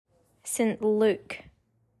St. Luke,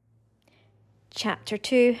 chapter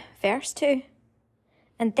 2, verse 2.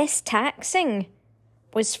 And this taxing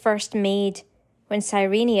was first made when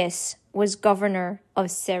Cyrenius was governor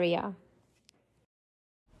of Syria.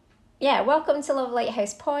 Yeah, welcome to Love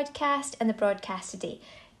Lighthouse podcast and the broadcast today.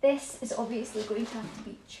 This is obviously going to have to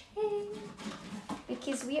be changed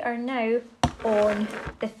because we are now on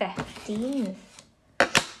the 15th.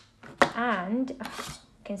 And I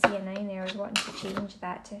can see a 9 there. I was wanting to change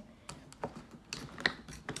that to,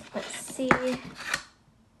 let's see.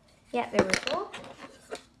 Yeah, there we go.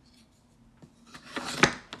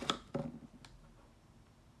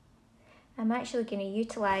 I'm actually going to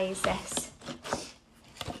utilise this.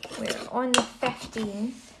 We're on the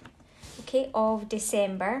 15th, okay, of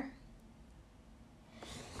December.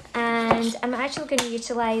 And I'm actually going to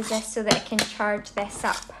utilise this so that I can charge this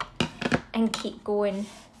up and keep going.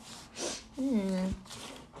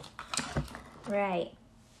 Right.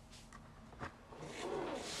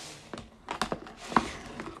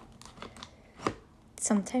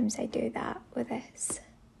 Sometimes I do that with this.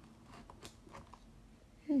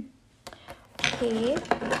 Okay.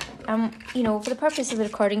 For the purpose of the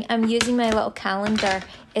recording, I'm using my little calendar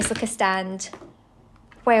as like a stand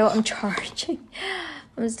while I'm charging.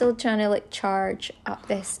 I'm still trying to charge up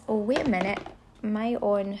this. Oh, wait a minute. Am I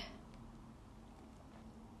on?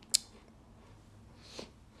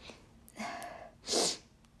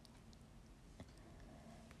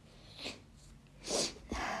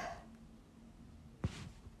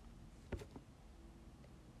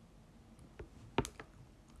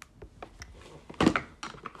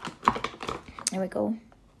 There we go.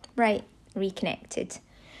 Right, reconnected.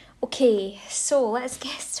 Okay, so let's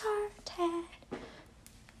get started.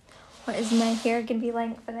 What is my hair going to be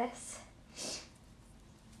like for this?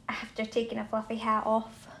 After taking a fluffy hat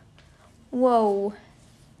off. Whoa,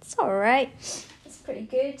 it's alright. It's pretty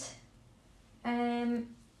good.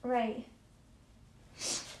 Right.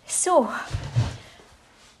 So,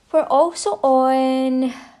 we're also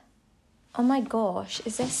on... Oh my gosh,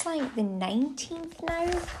 is this like the 19th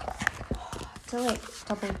now? To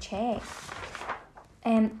double check.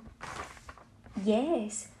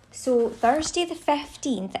 Yes. So Thursday the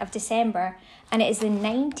 15th of December, and it is the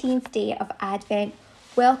 19th day of Advent.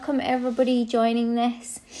 Welcome everybody joining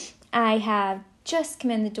this. I have just come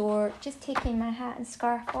in the door, just taking my hat and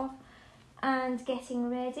scarf off and getting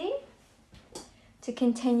ready to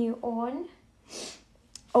continue on.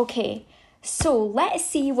 Okay, so let's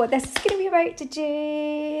see what this is going to be about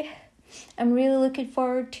today. I'm really looking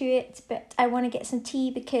forward to it, but I want to get some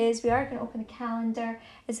tea because we are going to open the calendar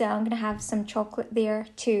as well. I'm going to have some chocolate there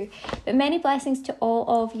too. But many blessings to all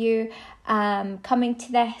of you coming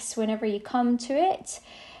to this whenever you come to it.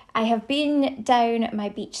 I have been down at my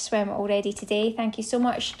beach swim already today. Thank you so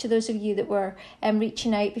much to those of you that were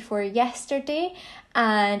reaching out before yesterday.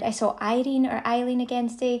 And I saw Irene again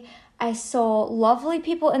today. I saw lovely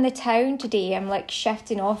people in the town today. I'm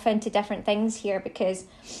shifting off into different things here because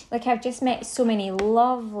I've just met so many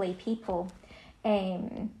lovely people.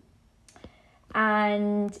 And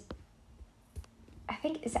I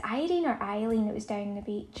think it's Irene or Eileen that was down the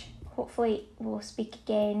beach. Hopefully we'll speak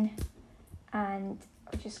again and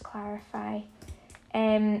I'll just clarify. But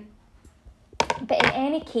in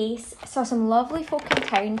any case, I saw some lovely folk in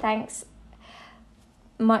town. Thanks.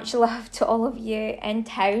 Much love to all of you in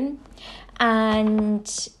town,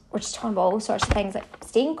 and we're just talking about all sorts of things like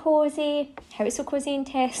staying cosy, how it's so cosy in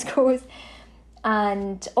Tesco's,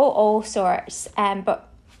 and all sorts. But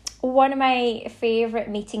one of my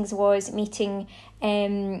favourite meetings was meeting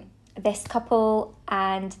this couple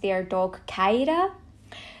and their dog Kyra.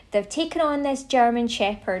 They've taken on this German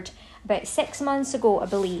Shepherd about 6 months ago, I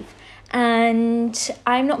believe, and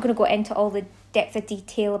I'm not going to go into all the depth of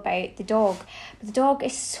detail about the dog, but the dog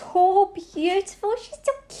is so beautiful. She's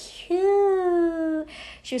so cute.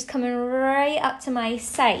 She was coming right up to my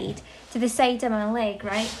side, to the side of my leg,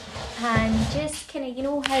 right, and just kind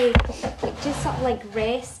of, how just sort of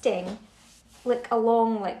resting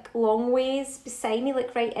along long ways beside me,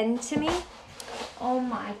 right into me. Oh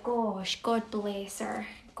my gosh, God bless her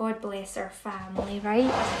family, right?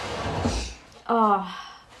 Oh,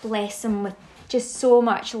 bless them with just so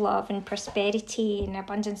much love and prosperity and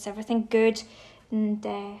abundance, everything good, and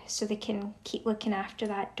so they can keep looking after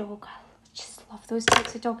that dog. I just love those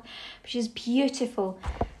types of dog. But she's beautiful.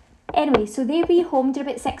 Anyway, so they rehomed her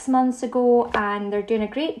about 6 months ago, and they're doing a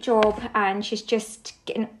great job, and she's just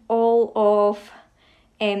getting all of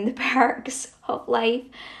the perks of life.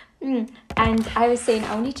 And I was saying,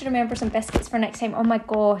 I'll need to remember some biscuits for next time. Oh my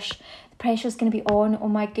gosh, the pressure's going to be on. Oh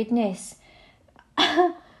my goodness.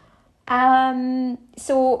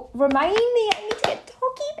 So remind me, I need to get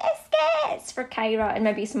doggy biscuits. treats for Kyra and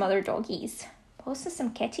maybe some other doggies. Also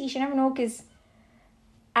some kitties, you never know, because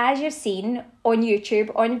as you've seen on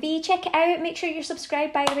YouTube, on V, check it out. Make sure you're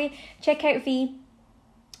subscribed, by the way. Check out V.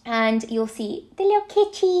 And you'll see the little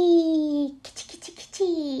kitty.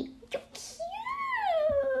 Kitty. You're cute.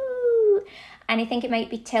 And I think it might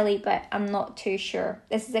be Tilly, but I'm not too sure.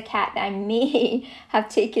 This is a cat that I may have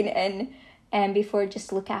taken in before, just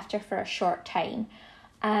to look after for a short time.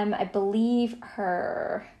 I believe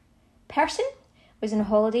her person was on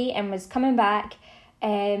holiday and was coming back.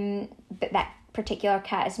 But that particular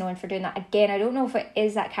cat is known for doing that. Again, I don't know if it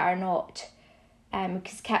is that cat or not.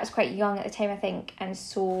 Because the cat was quite young at the time, I think. And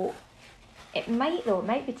so it might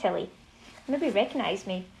be Tilly. Maybe recognise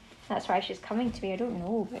me. That's why she's coming to me. I don't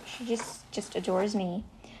know, but she just adores me.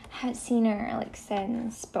 I haven't seen her like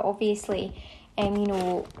since, but obviously,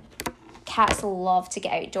 cats love to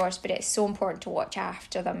get outdoors, but it's so important to watch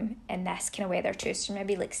after them in this kind of weather too. So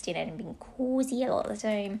maybe like staying in and being cozy a lot of the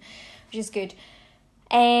time, which is good.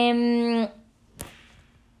 Now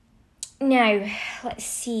let's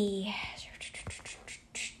see.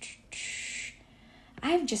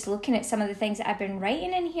 I'm just looking at some of the things that I've been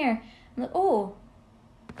writing in here. I'm like, oh.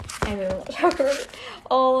 Anyway,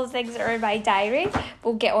 all the things that are in my diary.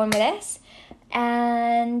 We'll get on with this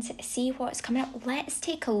and see what's coming up. Let's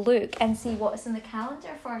take a look and see what's in the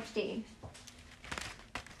calendar for today.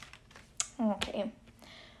 Okay.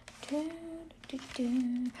 Better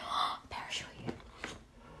show you.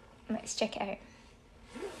 Let's check it out.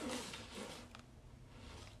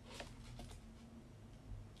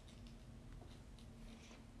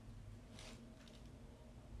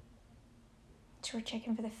 So we're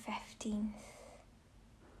checking for the 15th.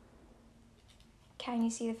 Can you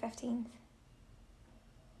see the 15th?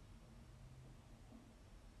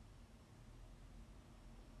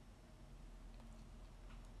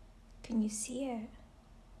 Can you see it?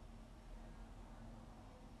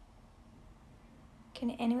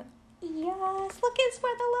 Can anyone? Yes, look, it's for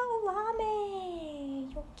the little lammy.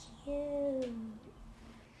 You're cute.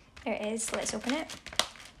 There it is. Let's open it.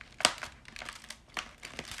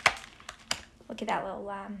 Look at that little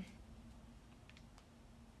lamb.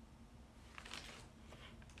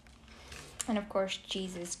 And of course,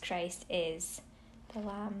 Jesus Christ is the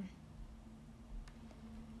lamb.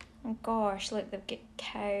 Oh gosh, look, they've got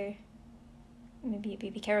cow, maybe a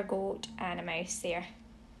baby cow or goat, and a mouse there.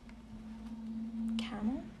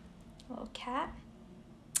 Camel, a little cat.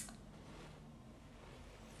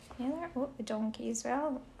 Yeah, oh, the donkey as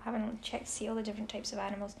well. I haven't checked to see all the different types of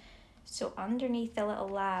animals. So underneath the little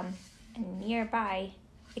lamb and nearby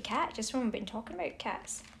the cat, just when we've been talking about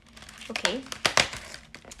cats. Okay,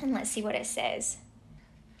 and let's see what it says.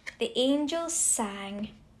 The angels sang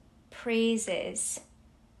praises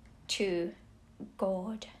to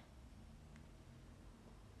God.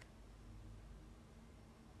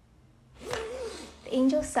 The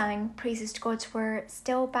angels sang praises to God. So we're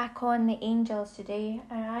still back on the angels today,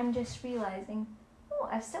 and I'm just realising, oh,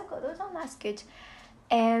 I've still got those on, that's good.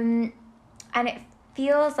 And it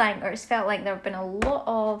feels like, or it's felt like, there have been a lot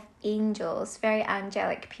of angels, very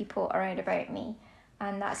angelic people around about me,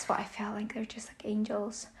 and that's what I felt like. They're just like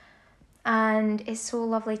angels, and it's so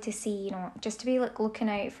lovely to see, just to be like looking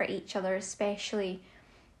out for each other, especially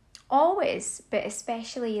always, but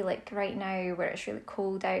especially like right now where it's really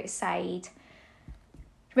cold outside.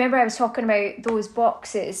 Remember I was talking about those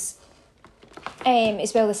boxes,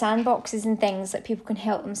 as well, the sand boxes and things that people can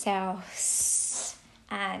help themselves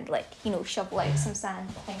and shovel out some sand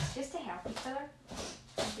things just to help each other.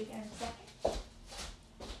 I'll be there in a second.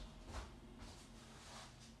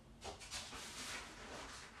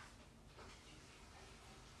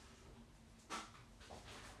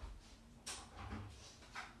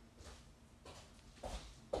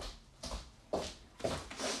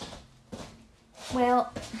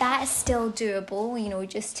 Well, that is still doable,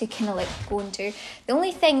 just to kind of go and do. The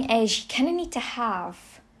only thing is you kind of need to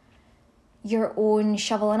have your own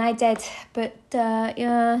shovel, and I did, but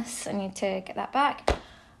yes, I need to get that back.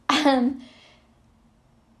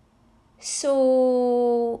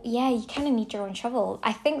 So yeah, you kind of need your own shovel.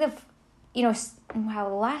 I think the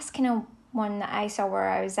last kind of one that I saw where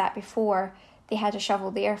I was at before, they had a shovel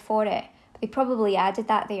there for it. They probably added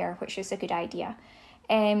that there, which is a good idea.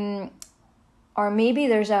 Or maybe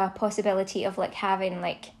there's a possibility of having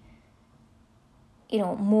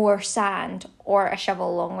more sand or a shovel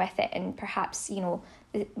along with it, and perhaps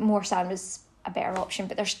more sand was a better option.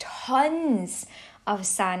 But there's tons of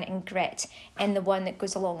sand and grit in the one that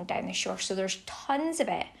goes along down the shore, so there's tons of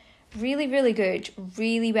it. Really, really good,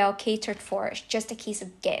 really well catered for. It's just a case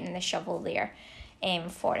of getting the shovel there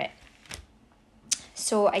for it.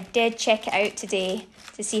 So I did check it out today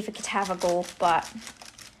to see if I could have a go, but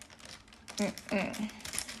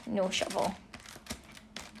no shovel.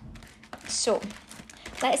 So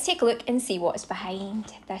let's take a look and see what's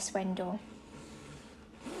behind this window.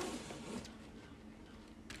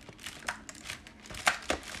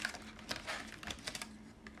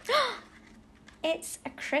 It's a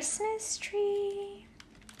Christmas tree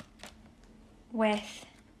with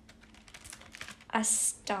a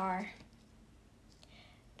star.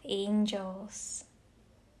 The angels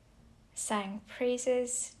sang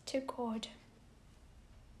praises to God.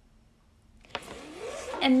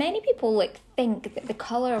 And many people think that the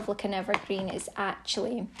colour of an evergreen is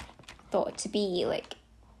actually thought to be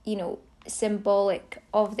symbolic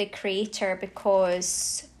of the creator,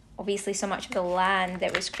 because obviously so much of the land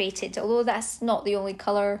that was created, although that's not the only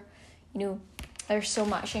colour, there's so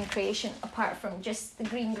much in creation apart from just the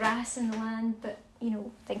green grass in the land, but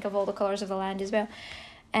think of all the colours of the land as well.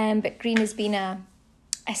 But green has been a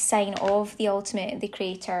sign of the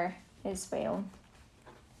creator as well.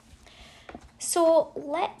 So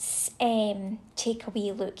let's take a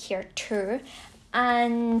wee look here too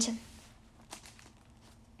and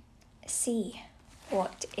see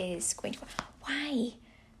what is going to go. Why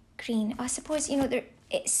green? I suppose,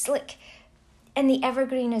 it's in the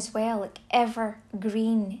evergreen as well,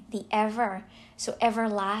 evergreen, the ever. So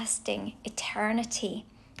everlasting, eternity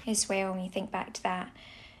as well, when you think back to that.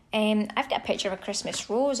 I've got a picture of a Christmas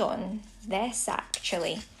rose on this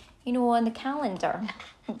actually, on the calendar.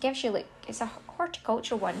 It gives you it's a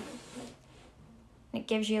horticultural one. It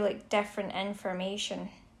gives you different information.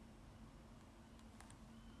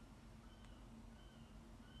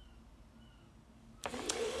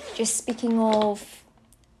 Just speaking of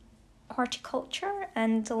horticulture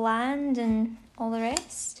and the land and all the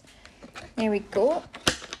rest. There we go.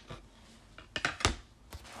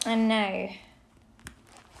 And now,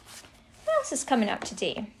 what else is coming up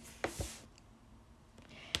today?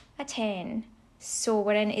 A 10. So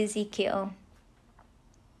we're in Ezekiel.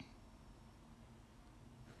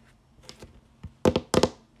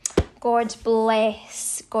 God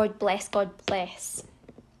bless, God bless, God bless.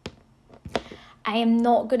 I am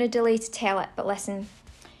not going to delay to tell it, but listen.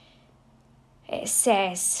 It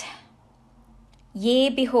says, "Yea,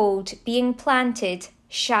 behold, being planted,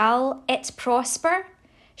 shall it prosper?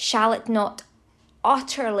 Shall it not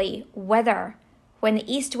utterly wither? When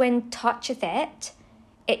the east wind toucheth it,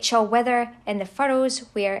 it shall wither in the furrows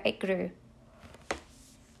where it grew."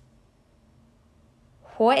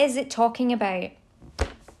 What is it talking about?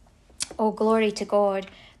 Oh, glory to God.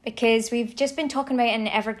 Because we've just been talking about an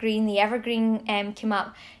evergreen. The evergreen came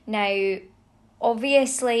up. Now,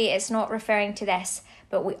 obviously, it's not referring to this,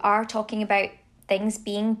 but we are talking about things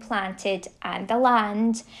being planted and the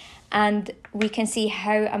land. And we can see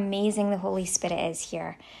how amazing the Holy Spirit is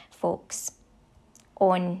here, folks.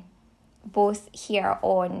 Both here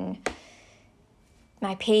on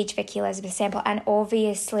my page, Vicky Elizabeth Semple, and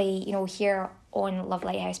obviously, here on Love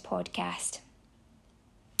Lighthouse podcast.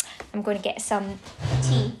 I'm going to get some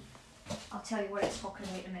tea. I'll tell you what it's talking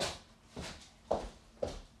about in a minute.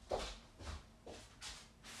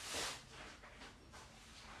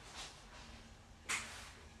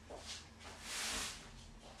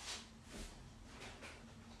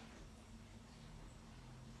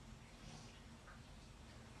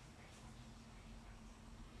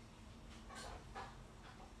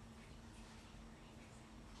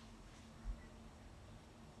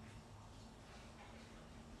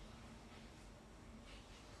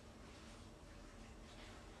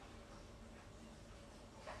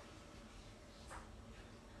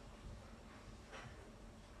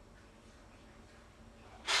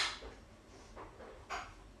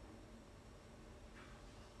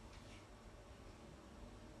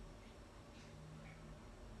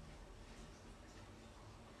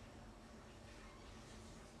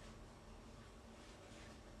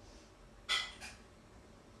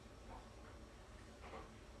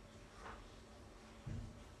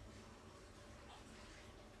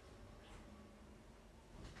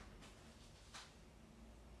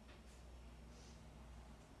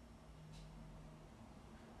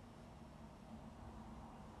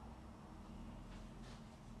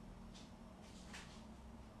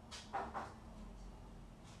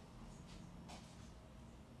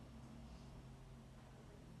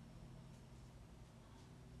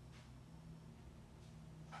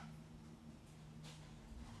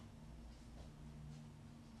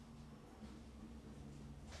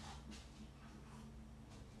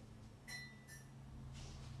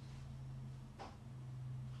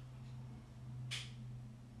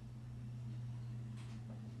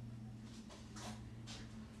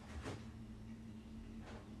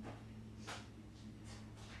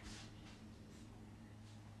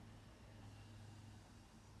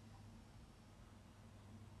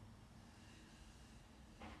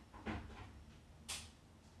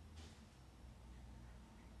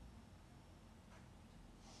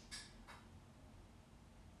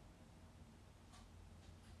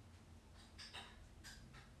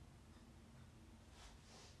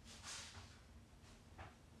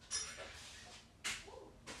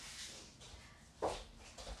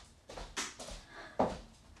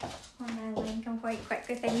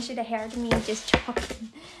 everything. You should have heard me just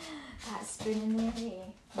chopping that spoon in there.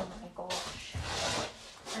 Eh? Oh my gosh.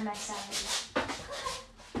 I miss that.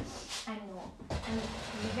 I know. I'm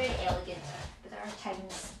very elegant, but there are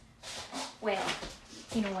times, well,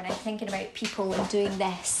 you know, when I'm thinking about people and doing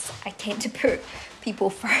this, I tend to put people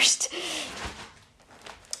first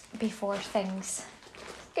before things.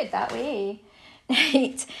 Good that way.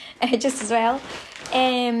 Right, just as well.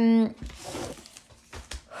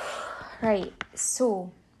 Right,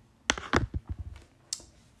 so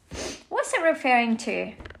what's it referring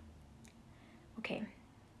to? Okay.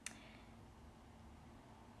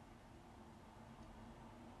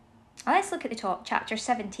 Let's look at the top, chapter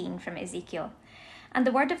 17 from Ezekiel. And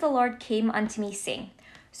the word of the Lord came unto me, saying.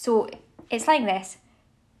 So it's like this.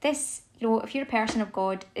 This, you know, if you're a person of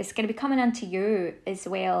God, it's going to be coming unto you as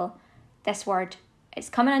well. This word, it's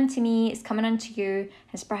coming unto me, it's coming unto you.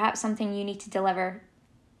 It's perhaps something you need to deliver,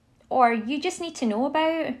 or you just need to know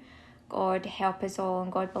about. God help us all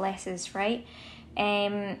and God bless us, right?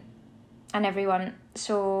 And everyone.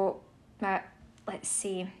 So let's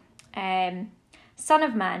see. Son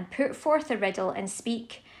of man, put forth a riddle and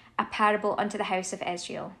speak a parable unto the house of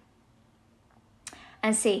Israel.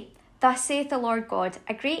 And say, Thus saith the Lord God,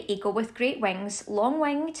 a great eagle with great wings,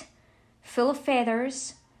 long-winged, full of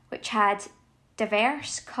feathers, which had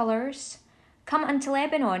diverse colours, come unto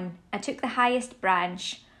Lebanon, and took the highest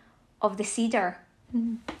branch of the cedar.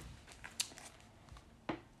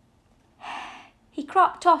 He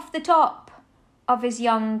cropped off the top of his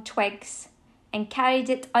young twigs, and carried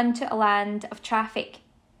it unto a land of traffic.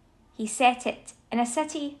 He set it in a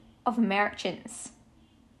city of merchants.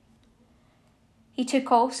 He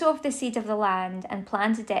took also of the seed of the land, and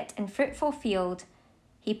planted it in fruitful field.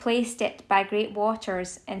 He placed it by great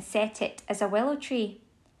waters, and set it as a willow tree.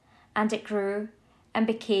 And it grew, and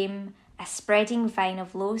became a spreading vine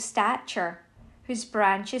of low stature, whose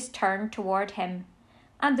branches turned toward him,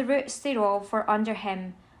 and the roots thereof were under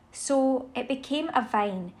him. So it became a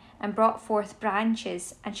vine, and brought forth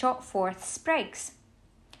branches, and shot forth sprigs.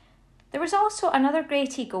 There was also another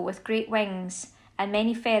great eagle with great wings, and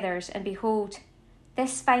many feathers, and behold,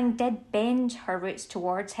 this vine did bend her roots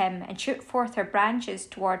towards him, and shoot forth her branches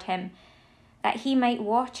toward him, that he might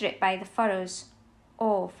water it by the furrows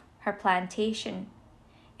of her plantation.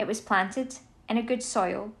 It was planted in a good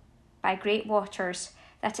soil, by great waters,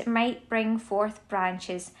 that it might bring forth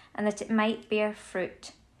branches, and that it might bear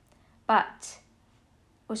fruit. That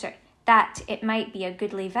it might be a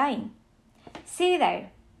goodly vine. Say thou,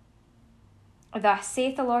 Thus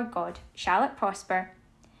saith the Lord God, shall it prosper?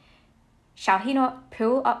 Shall he not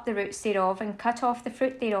pull up the roots thereof, and cut off the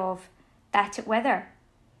fruit thereof, that it wither?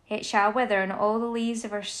 It shall wither, and all the leaves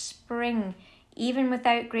of her spring, even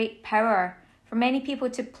without great power, for many people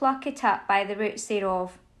to pluck it up by the roots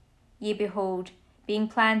thereof. Ye behold, being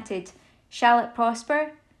planted, shall it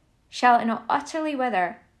prosper? Shall it not utterly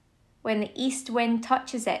wither? When the east wind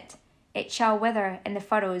touches it, it shall wither in the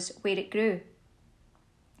furrows where it grew.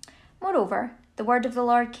 Moreover, the word of the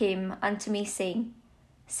Lord came unto me, saying,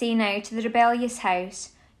 Say now to the rebellious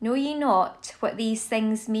house, Know ye not what these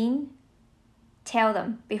things mean? Tell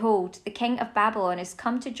them, Behold, the king of Babylon is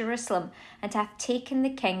come to Jerusalem, and hath taken the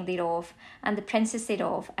king thereof, and the princes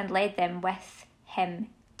thereof, and led them with him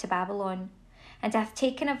to Babylon, and hath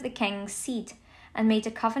taken of the king's seed, and made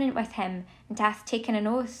a covenant with him, and hath taken an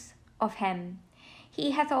oath of him.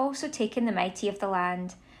 He hath also taken the mighty of the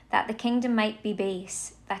land, that the kingdom might be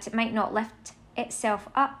base, that it might not lift itself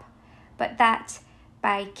up, but that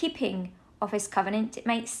by keeping of his covenant it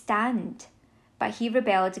might stand. But he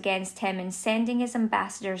rebelled against him in sending his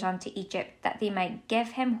ambassadors unto Egypt, that they might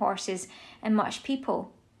give him horses and much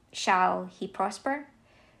people. Shall he prosper?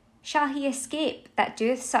 Shall he escape that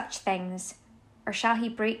doeth such things? Or shall he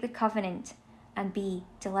break the covenant and be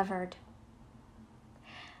delivered?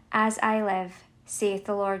 As I live, saith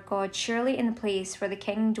the Lord God, surely in the place where the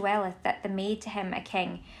king dwelleth, that they made to him a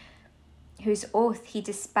king, whose oath he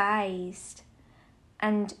despised,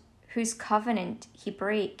 and whose covenant he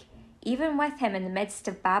brake, even with him in the midst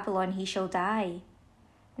of Babylon he shall die.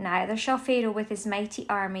 Neither shall Pharaoh with his mighty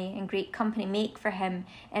army and great company make for him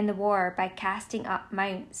in the war by casting up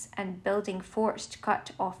mounts and building forts to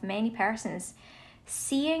cut off many persons,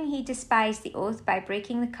 seeing he despised the oath by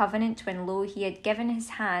breaking the covenant when lo he had given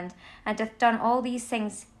his hand, and hath done all these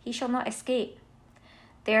things, he shall not escape.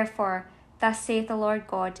 Therefore, thus saith the Lord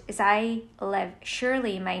God, as I live,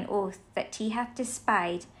 surely mine oath that he hath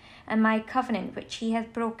despised, and my covenant which he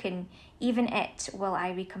hath broken, even it will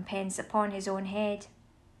I recompense upon his own head.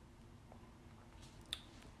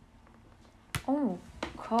 Oh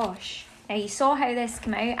gosh. Now you saw how this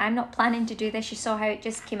came out. I'm not planning to do this. You saw how it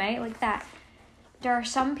just came out like that. there are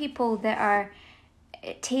some people that are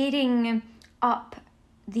tearing up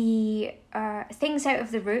the things out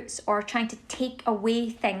of the roots, or trying to take away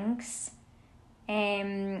things,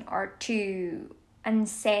 or to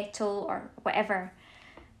unsettle or whatever,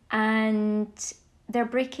 and they're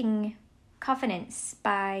breaking covenants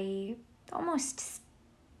by almost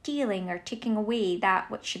stealing or taking away that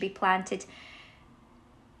which should be planted.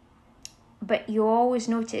 But you always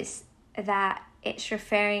notice that it's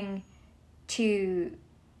referring to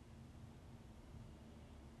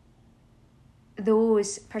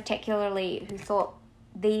those particularly who thought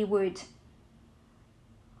they would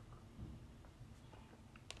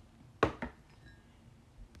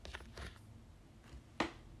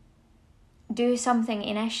do something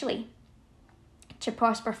initially to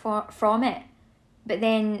prosper from it, but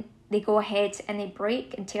then they go ahead and they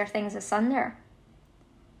break and tear things asunder.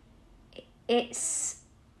 It's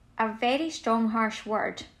a very strong, harsh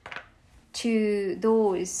word to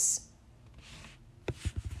those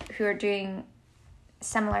who are doing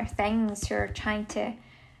similar things, who are trying to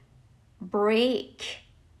break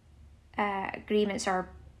agreements or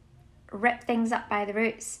rip things up by the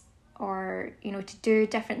roots, or to do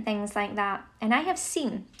different things like that. And I have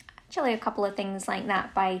seen actually a couple of things like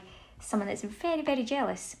that by someone that's very, very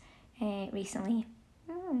jealous recently.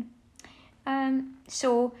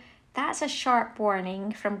 So that's a sharp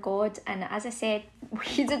warning from God. And as I said,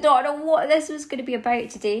 we did not know what this was going to be about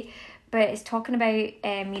today, but it's talking about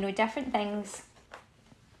different things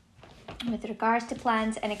with regards to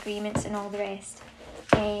plans and agreements and all the rest.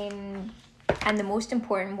 And the most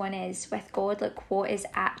important one is with God, like what is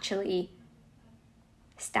actually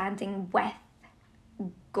standing with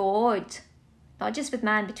God, not just with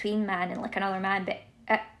man, between man and like another man, but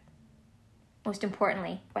most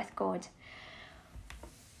importantly with God.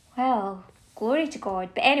 Well, glory to God.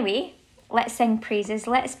 But anyway, let's sing praises.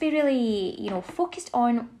 Let's be really, focused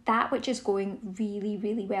on that which is going really,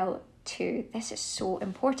 really well too. This is so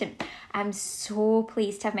important. I'm so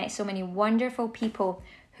pleased to have met so many wonderful people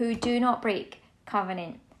who do not break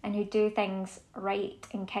covenant and who do things right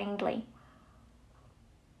and kindly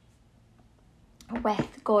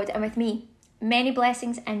with God and with me. Many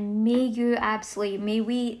blessings, and may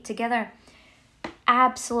we together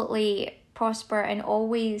absolutely prosper and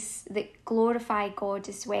always that glorify God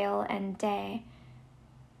as well, and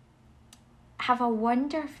have a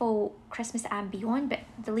wonderful Christmas and beyond, but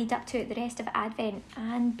the lead up to it, the rest of Advent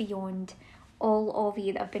and beyond. All of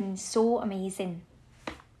you that have been so amazing.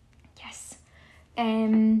 Yes.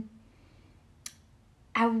 I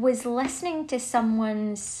was listening to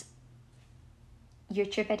someone's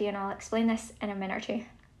YouTube video, and I'll explain this in a minute or two.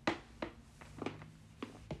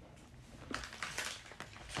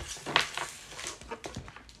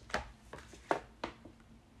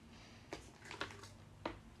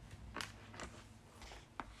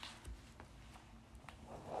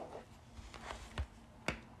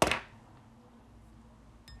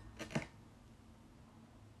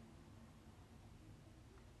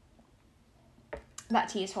 That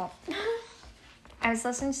tea is hot. I was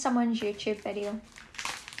listening to someone's YouTube video,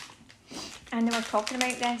 and they were talking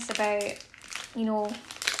about this, and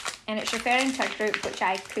it's referring to a group which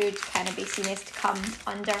I could kind of be seen as to come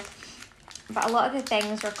under. But a lot of the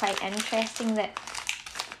things were quite interesting, that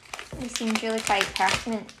they seemed really quite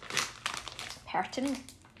pertinent,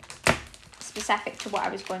 specific to what I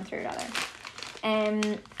was going through rather.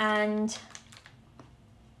 And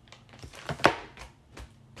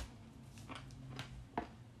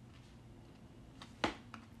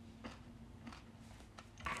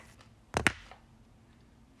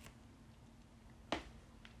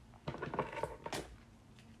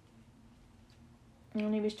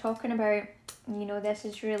he was talking about, this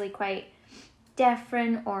is really quite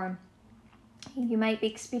different, or you might be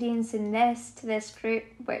experiencing this to this group,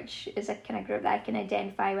 which is a kind of group that I can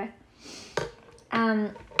identify with.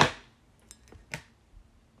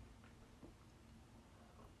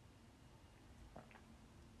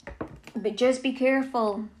 But just be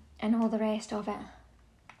careful and all the rest of it.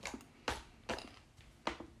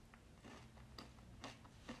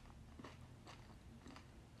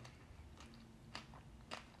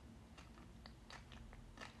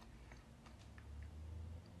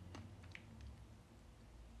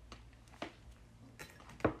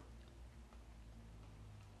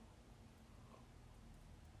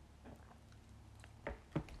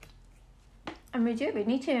 And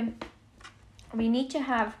we need to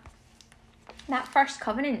have that first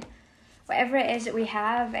covenant. Whatever it is that we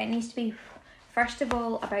have, it needs to be first of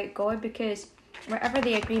all about God, because whatever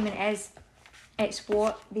the agreement is, it's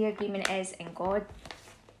what the agreement is in God,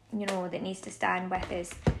 that needs to stand with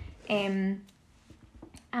us. And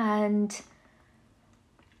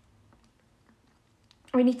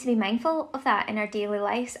we need to be mindful of that in our daily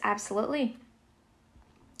lives, absolutely.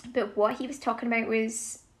 But what he was talking about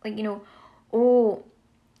was like,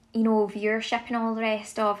 viewership and all the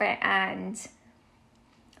rest of it, and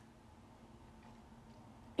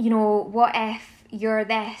what if you're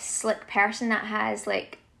this like person that has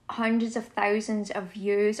like hundreds of thousands of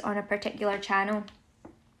views on a particular channel,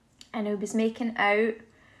 and I was making out,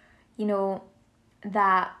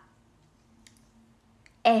 that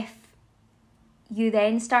if you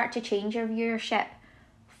then start to change your viewership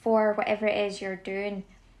for whatever it is you're doing,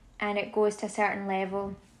 and it goes to a certain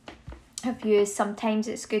level of views, sometimes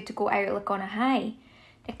it's good to go out like on a high.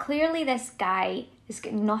 Now, clearly this guy has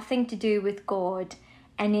got nothing to do with God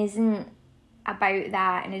and isn't about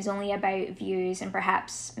that, and is only about views and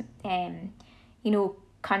perhaps,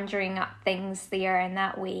 conjuring up things there in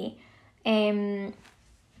that way. And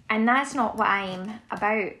that's not what I'm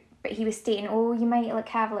about. But he was stating, you might like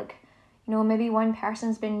have like, maybe one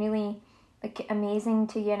person's been really like amazing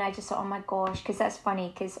to you, and I just thought, oh my gosh, because that's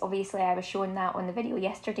funny, because obviously I was showing that on the video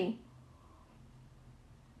yesterday.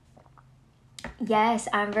 Yes,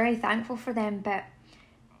 I'm very thankful for them, but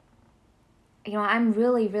I'm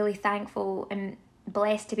really, really thankful and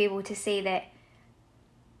blessed to be able to say that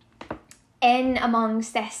in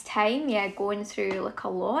amongst this time, going through like a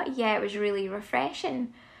lot, it was really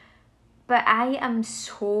refreshing. But I am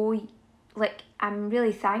so, I'm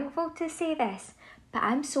really thankful to say this, but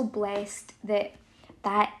I'm so blessed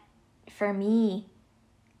that for me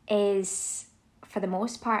is, for the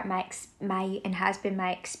most part, and has been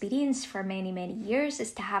my experience for many, many years,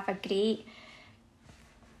 is to have a great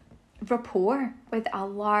rapport with a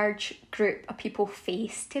large group of people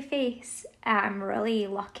face to face. I'm really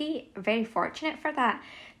lucky, very fortunate for that.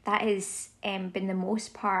 That has been the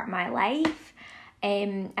most part of my life.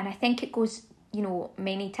 And I think it goes,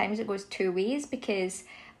 many times it goes two ways, because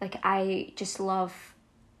like I just love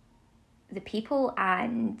the people,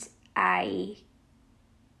 and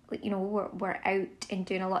we're out and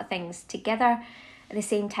doing a lot of things together at the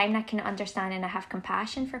same time. I can understand and I have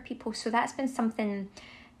compassion for people. So that's been something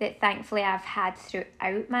that thankfully I've had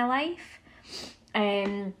throughout my life.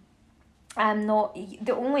 I'm not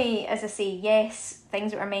the only, as I say, yes,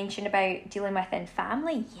 things that were mentioned about dealing with in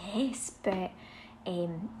family, yes, but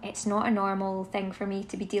it's not a normal thing for me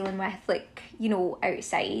to be dealing with,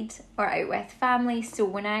 outside or out with family. So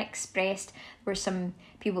when I expressed, there were some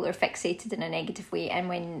people that are fixated in a negative way, and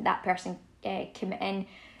when that person came in,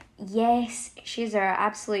 yes, she's our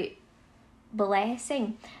absolute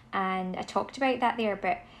blessing, and I talked about that there.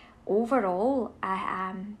 But overall, I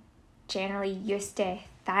am generally used to,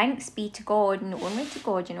 thanks be to God and only to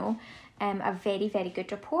God, a very, very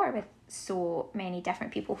good rapport with so many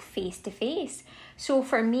different people face to face. So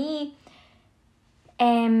for me,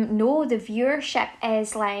 no, the viewership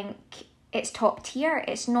is like, it's top tier.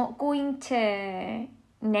 It's not going to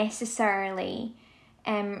necessarily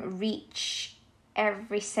reach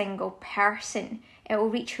every single person. It will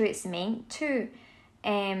reach who it's meant to,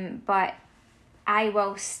 but I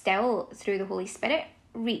will still, through the Holy Spirit,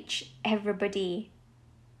 reach everybody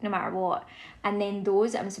no matter what. And then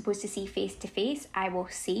those I'm supposed to see face to face, I will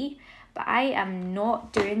see. But I am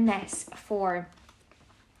not doing this for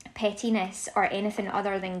pettiness or anything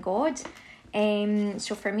other than God.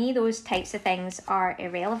 So for me, those types of things are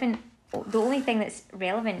irrelevant. The only thing that's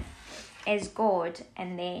relevant is God,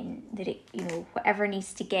 and then whatever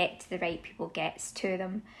needs to get to the right people gets to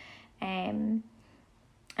them. And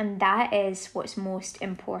that is what's most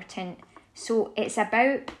important. So it's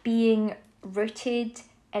about being rooted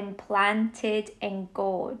and planted in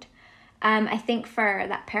God. I think for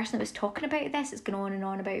that person that was talking about this, it's going on and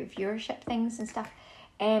on about viewership things and stuff.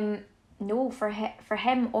 No, for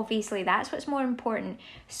him, obviously, that's what's more important.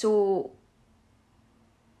 So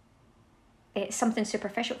it's something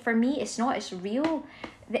superficial. For me, it's not. It's real.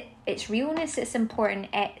 It's realness that's important.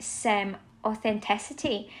 It's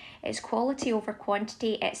authenticity. It's quality over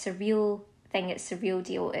quantity. It's a real thing. It's a real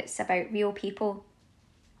deal. It's about real people.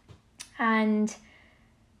 And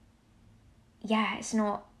it's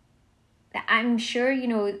not. I'm sure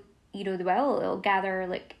it'll gather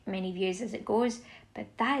like many views as it goes, but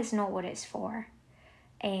that is not what it's for.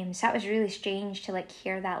 So that was really strange to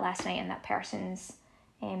hear that last night in that person's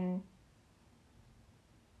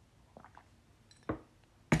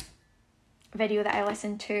video that I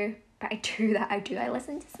listened to. But I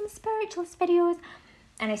listen to some spiritualist videos,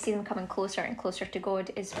 and I see them coming closer and closer to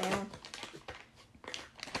God as well.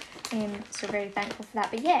 So very thankful for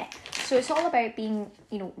that. But so it's all about being,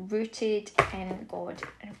 rooted in God.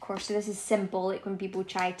 And of course, so this is symbolic when people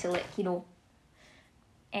try to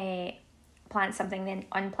plant something, then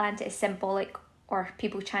unplant it is symbolic, or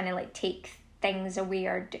people trying to take things away,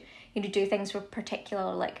 or do things with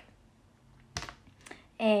particular like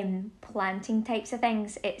planting types of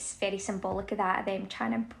things. It's very symbolic of that, them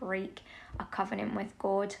trying to break a covenant with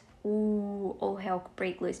God. Ooh, all hell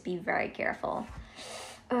break loose, be very careful.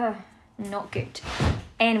 Not good.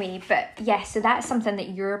 Anyway, but yeah, so that's something that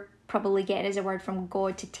you're probably getting as a word from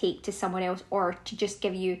God to take to someone else, or to just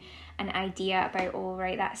give you an idea about, oh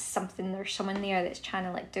right, that's something, there's someone there that's trying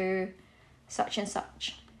to like do such and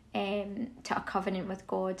such to a covenant with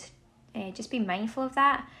God. Just be mindful of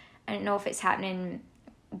that. I don't know if it's happening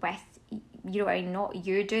with, not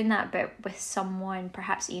you doing that, but with someone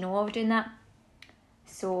perhaps of doing that.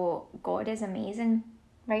 So God is amazing,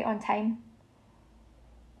 right on time.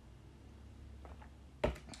 Oh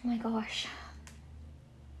my gosh.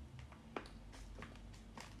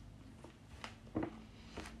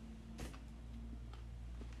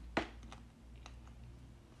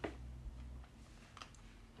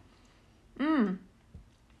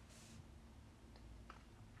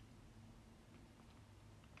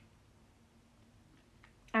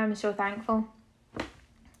 I'm so thankful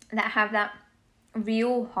that I have that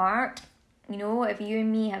real heart. If you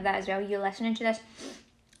and me have that as well, you listening to this,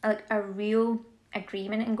 like a real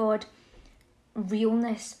agreement in God,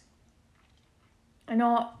 realness,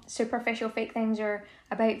 not superficial fake things or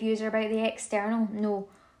about views or about the external. No,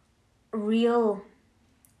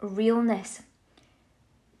 realness.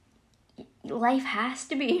 Life has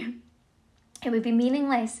to be. It would be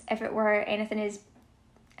meaningless if it were anything as,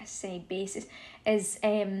 I say, basis, as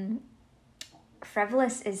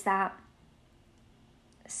frivolous as that.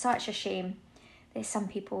 Such a shame that some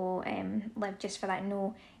people live just for that.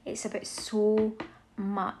 No, it's about so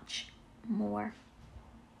much more.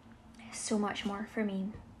 So much more for me.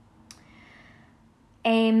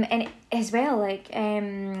 And as well, like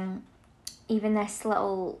even this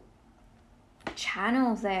little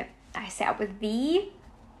channel that I set up with V,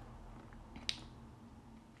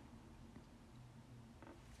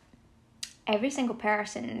 every single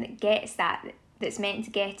person that gets that's meant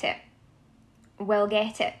to get it, will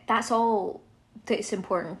get it. That's all that's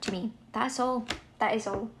important to me. That's all. That is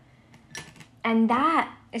all. And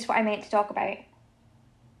that is what I meant to talk about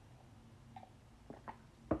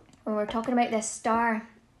when we're talking about this star.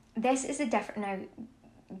 This is a different, now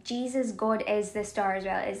Jesus, God is the star as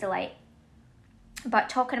well, is the light. But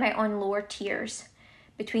talking about on lower tiers,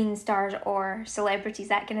 between stars or celebrities,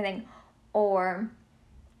 that kind of thing, or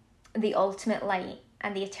the ultimate light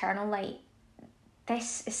and the eternal light,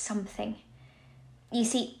 this is something. You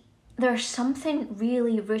see, there's something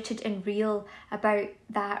really rooted and real about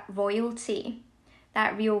that royalty,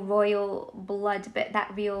 that real royal blood, but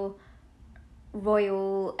that real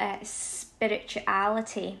royal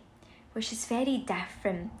spirituality, which is very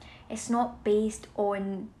different. It's not based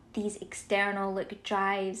on these external like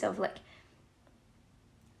drives of like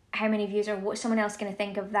how many views or what someone else going to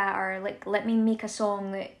think of that, or like let me make a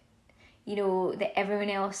song that that everyone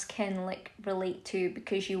else can like relate to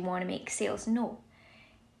because you want to make sales. No.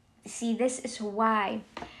 See, this is why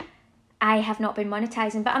I have not been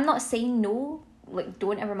monetizing, but I'm not saying no, like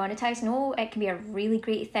don't ever monetize. No, it can be a really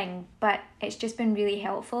great thing, but it's just been really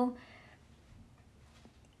helpful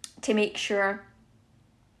to make sure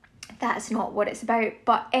that's not what it's about.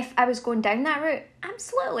 But if I was going down that route,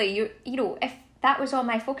 absolutely, if that was all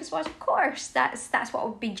my focus was, of course, that's what I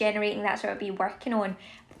would be generating, that's what I would be working on.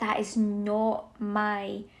 But that is not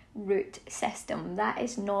my root system. That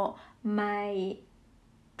is not my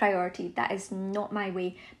priority. That is not my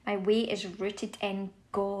way. My way is rooted in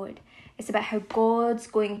God. It's about how God's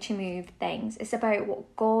going to move things. It's about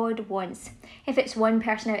what God wants. If it's one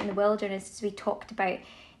person out in the wilderness, as we talked about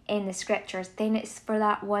in the scriptures, then it's for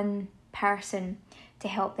that one person to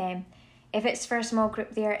help them. If it's for a small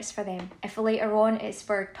group there, it's for them. If later on it's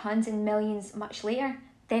for tons and millions much later,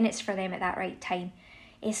 then it's for them at that right time.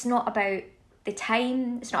 It's not about the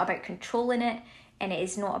time, it's not about controlling it, and it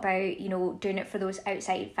is not about, doing it for those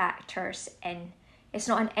outside factors. And it's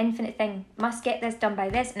not an infinite thing. Must get this done by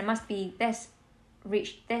this, and it must be this,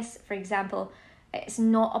 reach this, for example. It's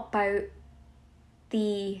not about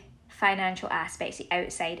the financial aspects, the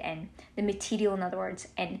outside in, the material, in other words,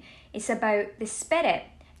 in. It's about the spirit,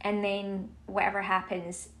 and then whatever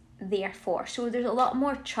happens, therefore. So there's a lot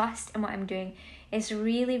more trust in what I'm doing. It's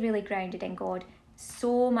really, really grounded in God.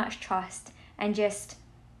 So much trust, and just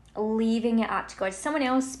leaving it up to God. Someone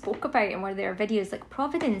else spoke about in one of their videos, like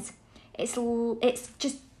providence. It's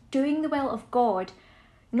just doing the will of God,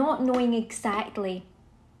 not knowing exactly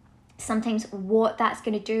sometimes what that's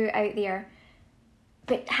going to do out there,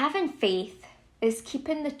 but having faith is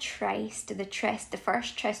keeping the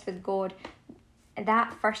first tryst with God,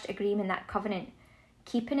 that first agreement, that covenant,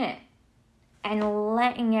 keeping it and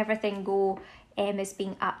letting everything go is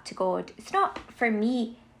being up to God. It's not for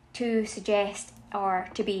me to suggest or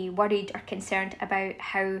to be worried or concerned about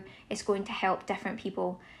how it's going to help different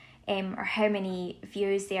people or how many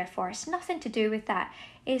views there for. It's nothing to do with that.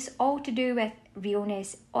 It's all to do with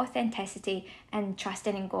realness, authenticity, and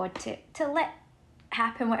trusting in God to let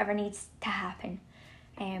happen whatever needs to happen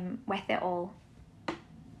with it all.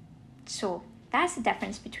 So that's the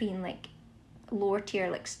difference between like lower tier,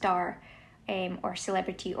 like star or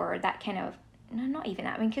celebrity, or that kind of, no, not even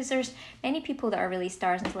that. I mean, because there's many people that are really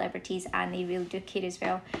stars and celebrities and they really do care as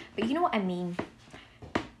well. But you know what I mean?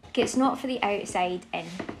 It's not for the outside in.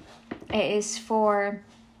 It's for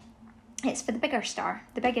the bigger star,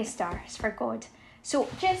 the biggest star. It's for God. So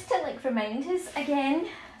just to like remind us again,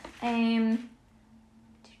 and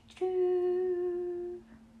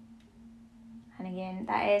again,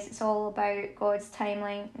 it's all about God's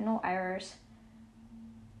timeline, not ours.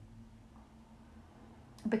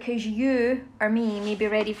 Because you or me may be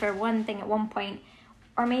ready for one thing at one point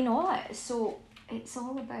or may not. So it's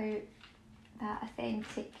all about that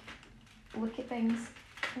authentic look at things.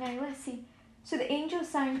 Now let's see. So the angels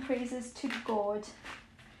sang praises to God.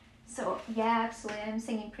 So yeah, absolutely, I'm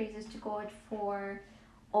singing praises to God for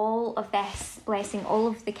all of this blessing, all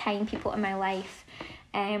of the kind people in my life.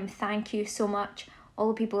 Thank you so much. All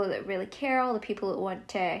the people that really care, all the people that want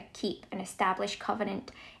to keep an established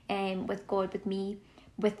covenant with God, with me,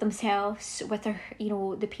 with themselves, with their,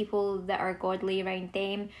 the people that are godly around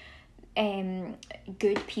them,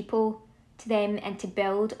 good people to them, and to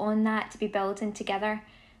build on that, to be building together.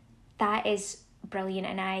 That is brilliant,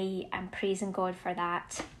 and I am praising God for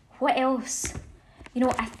that. What else?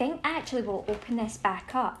 I think actually we'll open this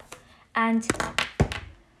back up, and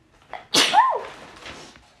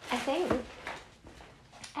I think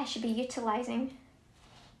I should be utilising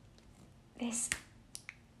this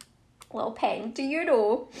little pen. Do you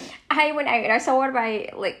know, I went out and I saw one of my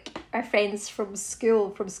friends from school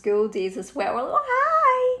days as well. We're like, oh,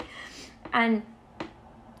 hi. And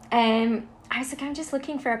I was like, I'm just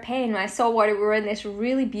looking for a pen. And I saw one, we were in this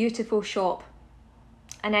really beautiful shop.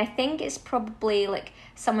 And I think it's probably like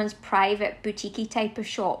someone's private boutique-y type of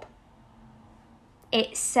shop.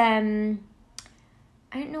 It's, I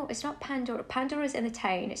don't know, it's not Pandora. Pandora's in the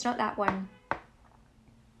town. It's not that one.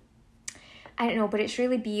 I don't know, but it's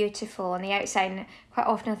really beautiful on the outside. And quite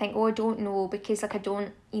often I think, I don't know, because I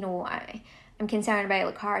don't, I'm concerned about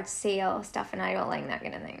like hard sale stuff, and I don't like that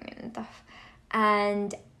kind of thing and stuff.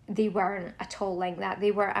 And they weren't at all like that.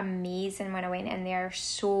 They were amazing when I went in there,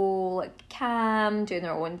 so calm, doing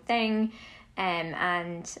their own thing,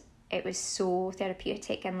 and it was so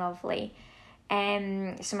therapeutic and lovely.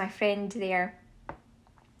 So my friend there,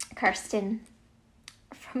 Kirsten,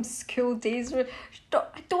 from school days, I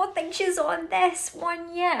don't think she's on this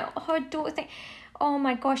one yet. I don't think. Oh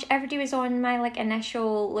my gosh, everybody was on my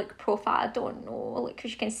initial profile. I don't know,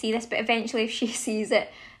 because you can see this, but eventually if she sees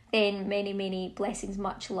it, then many, many blessings,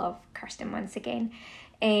 much love, Kirsten, once again.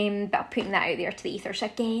 But I'm putting that out there to the ether. So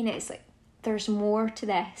again, it's there's more to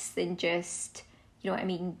this than just,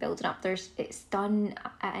 building up. It's done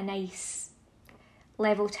at a nice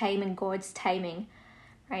level time in God's timing,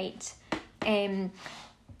 right?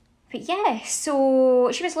 But yeah,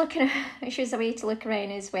 so she was away to look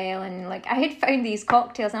around as well, and I had found these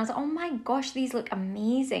cocktails and I was like, oh my gosh, these look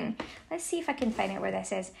amazing. Let's see if I can find out where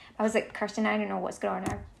this is. I was like, Kirsten, I don't know what's going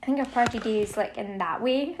on. I think our party day is in that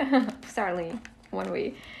way, certainly one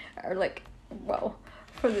way, or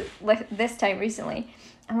for this time recently.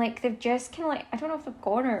 And they've just kind of I don't know if they've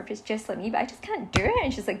gone or if it's just me, but I just can't do it.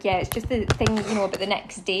 And she's like, yeah, it's just the thing, about the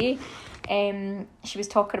next day. She was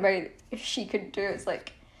talking about if she could do it. It's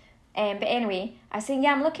but anyway, I was saying,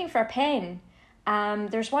 yeah, I'm looking for a pen.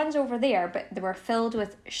 There's ones over there, but they were filled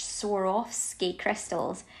with Swarovski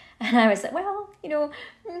crystals. And I was like, well,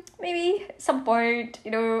 maybe at some point,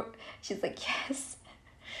 She's like, yes.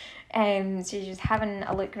 So she's just having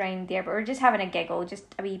a look around there, but we're just having a giggle, just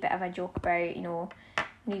a wee bit of a joke about,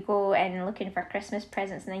 when you go in looking for Christmas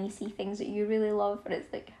presents and then you see things that you really love, but it's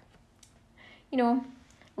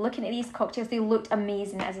looking at these cocktails, they looked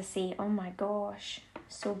amazing, as I say. Oh my gosh,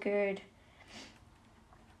 so good.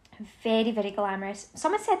 Very, very glamorous.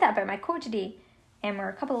 Someone said that about my coat today, or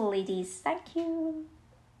a couple of ladies. Thank you.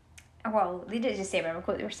 Well, they didn't just say about my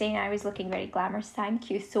coat, they were saying I was looking very glamorous.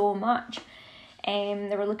 Thank you so much.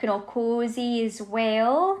 They were looking all cozy as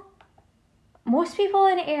well. Most people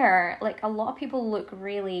in Ayr, a lot of people look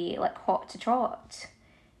really hot to trot.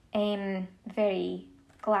 Very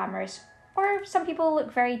glamorous. Or some people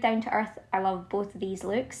look very down to earth. I love both of these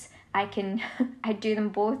looks. I do them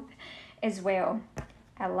both as well.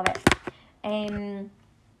 I love it.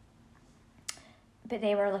 But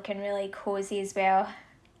they were looking really cozy as well.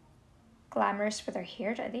 Glamorous with their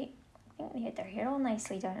hair. I think they had their hair all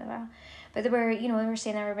nicely done as well. But they were, they were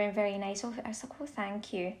saying they were being very nice. I was like, oh,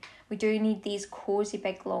 thank you. We do need these cozy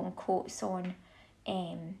big long coats on,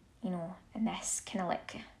 in this kind of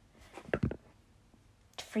like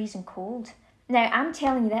freezing cold. Now, I'm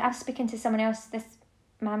telling you that I was speaking to someone else. This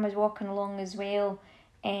man was walking along as well.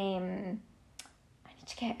 I need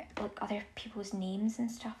to get like other people's names and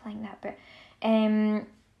stuff like that. But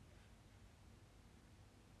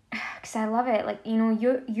because I love it. Like, you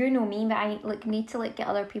know me, but I like need to like get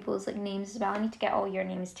other people's like names as well. I need to get all your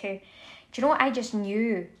names too. Do you know what I just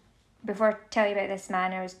knew before I tell you about this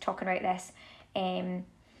man? I was talking about this.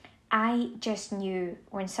 I just knew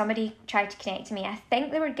when somebody tried to connect to me, I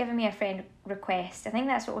think they were giving me a friend request. I think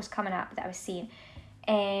that's what was coming up that I was seeing.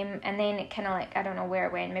 And then it kind of like, I don't know where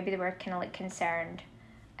it went. Maybe they were kind of like concerned.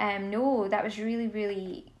 No, that was really,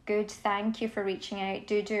 really good. Thank you for reaching out.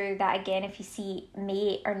 Do that again if you see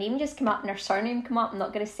May. Her name just came up and her surname came up. I'm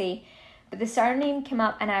not going to say. But the surname came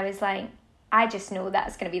up and I was like, I just know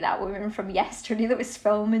that's going to be that woman from yesterday that was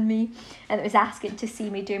filming me and that was asking to see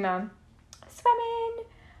me do my swimming.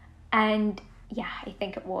 And yeah, I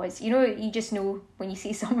think it was. You just know when you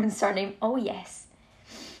see someone's surname. Oh, yes.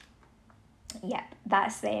 Yep,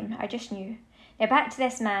 that's them. I just knew. Now, back to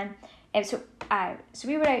this man. So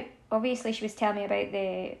we were out. Obviously, she was telling me about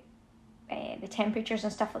the temperatures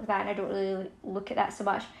and stuff like that, and I don't really look at that so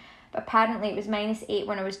much. But apparently, it was -8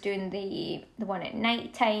 when I was doing the one at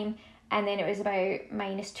night time, and then it was about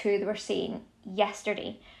 -2, they were saying,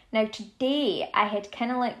 yesterday. Now, today, I had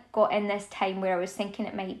kind of like got in this time where I was thinking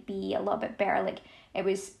it might be a little bit better. Like, it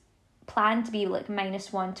was planned to be like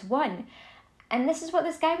 -1 to 1. And this is what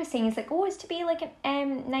this guy was saying. He's like, oh, it's to be like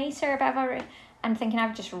nicer, blah, blah, blah. I'm thinking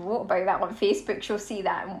I've just wrote about that on Facebook. You'll see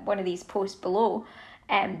that in one of these posts below.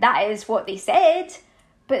 That is what they said.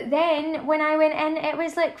 But then when I went in, it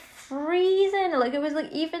was like freezing. Like, it was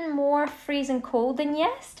like even more freezing cold than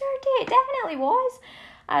yesterday. It definitely was.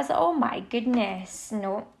 I was like, oh my goodness.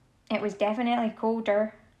 No, it was definitely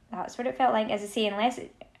colder. That's what it felt like. As I say,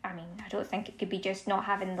 I don't think it could be just not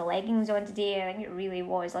having the leggings on today. I think it really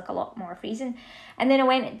was like a lot more freezing. And then I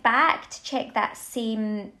went back to check that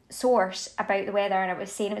same source about the weather, and it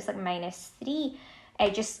was saying it was like -3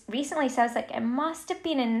 just recently. So I was like, it must have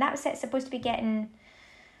been, and that was it, supposed to be getting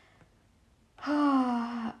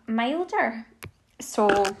milder. So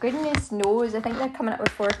goodness knows, I think they're coming up with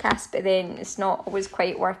forecasts, but then it's not always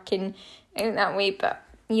quite working out that way. But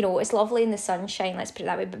it's lovely in the sunshine, let's put it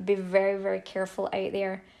that way, but be very, very careful out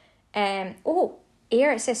there.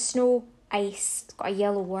 Air, it says snow, ice. It's got a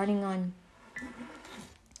yellow warning on.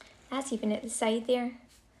 That's even at the side there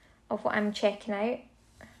of what I'm checking out.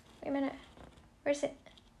 Wait a minute. Where's it?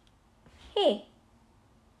 Hey.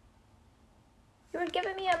 You were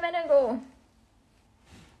giving me a minute ago.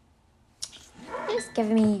 It's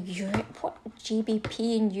giving me what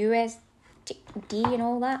GBP and USD and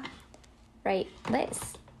all that. Right,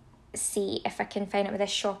 let's see if I can find out where this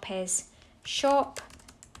shop is. Shop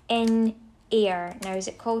in Air. Now, is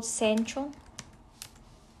it called Central?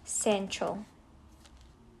 Central.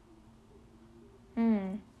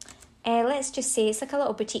 Let's just say it's like a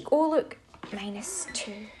little boutique. Oh, look,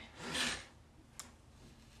 -2.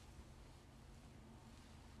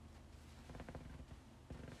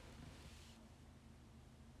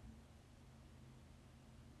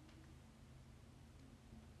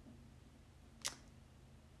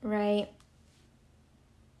 Right.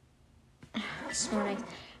 So nice.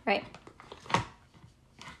 Right.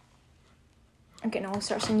 I'm getting all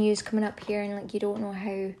sorts of news coming up here, and like you don't know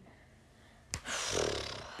how.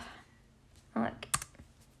 Like,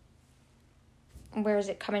 where is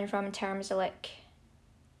it coming from in terms of like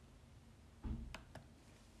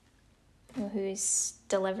who's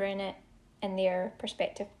delivering it in their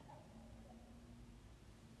perspective?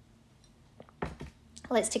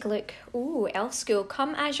 Let's take a look. Ooh, Elf School.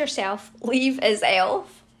 Come as yourself, leave as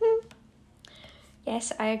elf.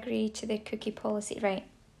 Yes, I agree to the cookie policy. Right.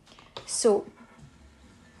 So,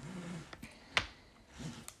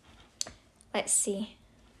 let's see.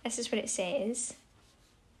 This is what it says.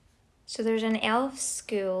 So there's an elf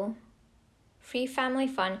school, free family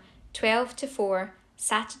fun, 12 to 4,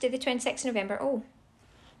 Saturday the 26th of November. Oh,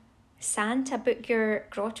 Santa, book your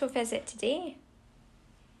grotto visit today.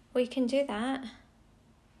 Well, you can do that.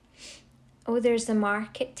 Oh, there's the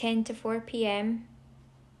market, 10 to 4 p.m.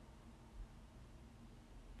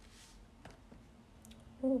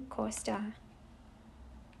 Oh, Costa.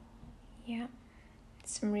 Yeah.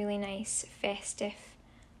 Some really nice festive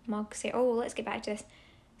mugs here. Oh, let's get back to this.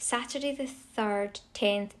 Saturday the 3rd,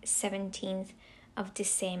 10th, 17th of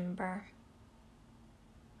December.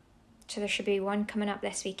 So there should be one coming up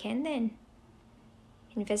this weekend then.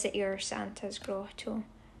 You can visit your Santa's grotto.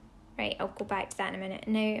 Right, I'll go back to that in a minute.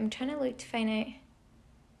 Now, I'm trying to look to find out...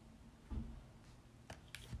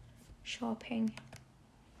 Shopping.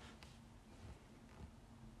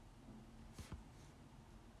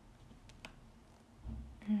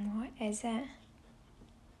 What is it?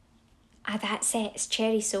 Ah, that's it. It's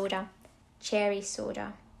cherry soda. Cherry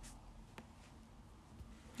soda.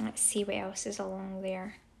 Let's see what else is along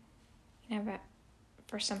there. You have it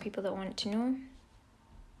for some people that want to know.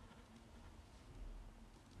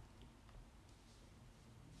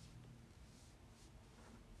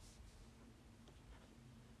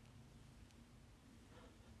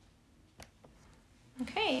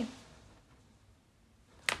 Okay.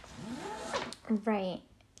 Right.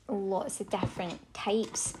 Lots of different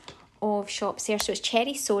types of shops there. So it's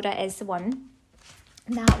cherry soda is the one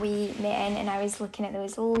that we met in, and I was looking at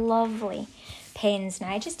those lovely pens, and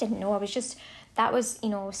I just didn't know. That was, you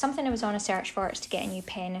know, something I was on a search for, is to get a new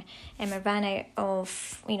pen, and I ran out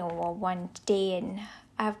of, you know, one today, and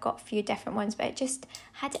I've got a few different ones, but I just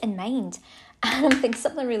had it in mind. And I'm thinking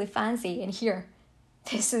something really fancy, and here,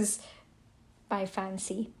 this is my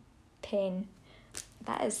fancy pen.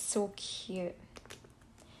 That is so cute.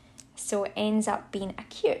 So it ends up being a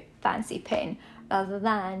cute fancy pen rather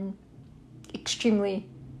than extremely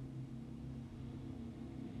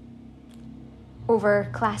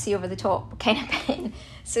classy, over the top kind of pen.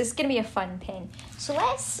 So it's gonna be a fun pen. So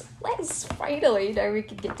let's finally, now we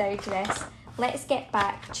can get down to this, let's get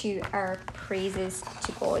back to our praises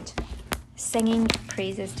to God. Singing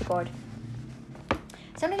praises to God.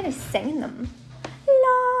 So I'm not gonna sing them.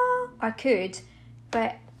 I could,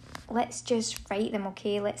 but let's just write them,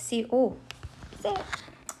 okay? Let's see. Oh, is it?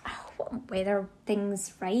 What weather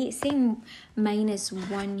things right? It's saying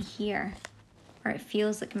 -1 here, or it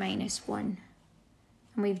feels like -1,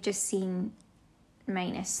 and we've just seen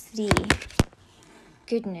 -3.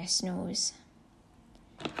 Goodness knows.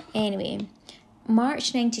 Anyway,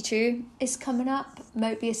 March 92 is coming up.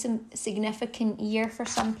 Might be a significant year for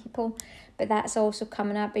some people, but that's also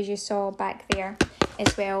coming up, as you saw back there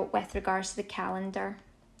as well, with regards to the calendar.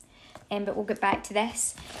 But we'll get back to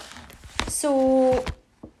this. So,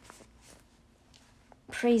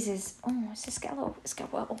 praises. Oh, it's got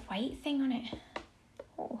a little white thing on it.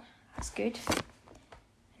 Oh, that's good.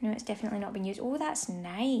 No, it's definitely not been used. Oh, that's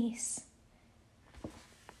nice.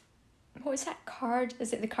 What was that card?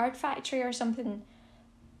 Is it the Card Factory or something?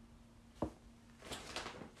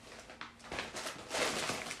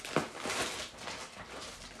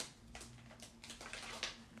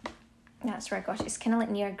 That's where I got it. It's kind of like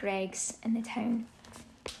near Greg's in the town.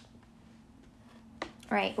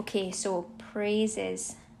 Right, okay, so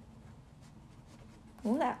praises.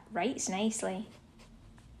 Oh, that writes nicely.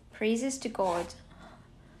 Praises to God.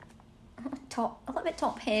 A little bit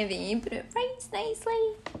top heavy, but it writes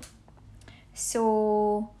nicely.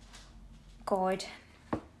 So, God,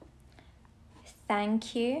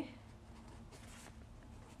 thank you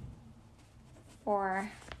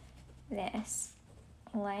for this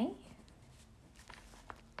life.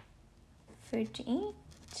 Food to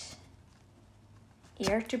eat,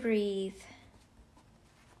 air to breathe,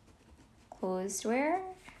 clothes to wear,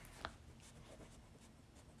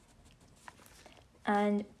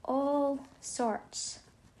 and all sorts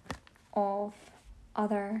of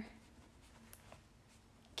other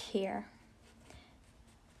care.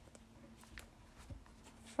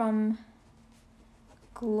 From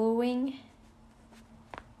glowing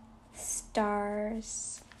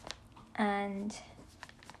stars and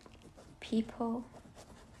people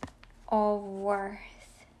of worth,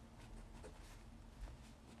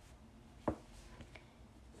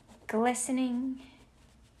 glistening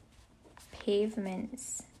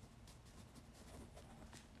pavements,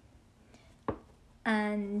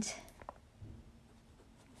 and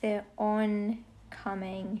the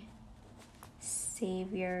oncoming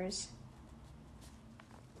Saviour's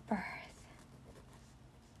birth.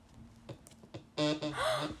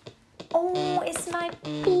 Oh, it's my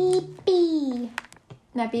baby.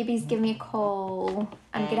 My baby's giving me a call.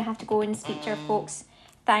 I'm going to have to go and speak to her, folks.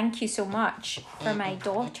 Thank you so much for my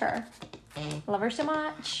daughter. Love her so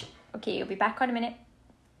much. Okay, you'll be back on a minute.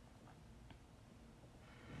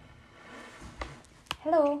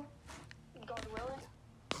 Hello. God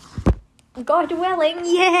willing. God willing,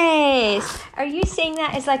 yes. Are you saying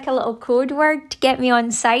that as like a little code word to get me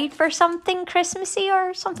on side for something Christmassy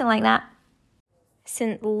or something like that?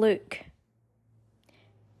 St. Luke,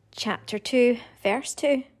 chapter 2, verse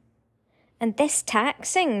 2. And this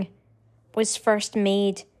taxing was first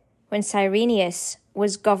made when Cyrenius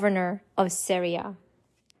was governor of Syria.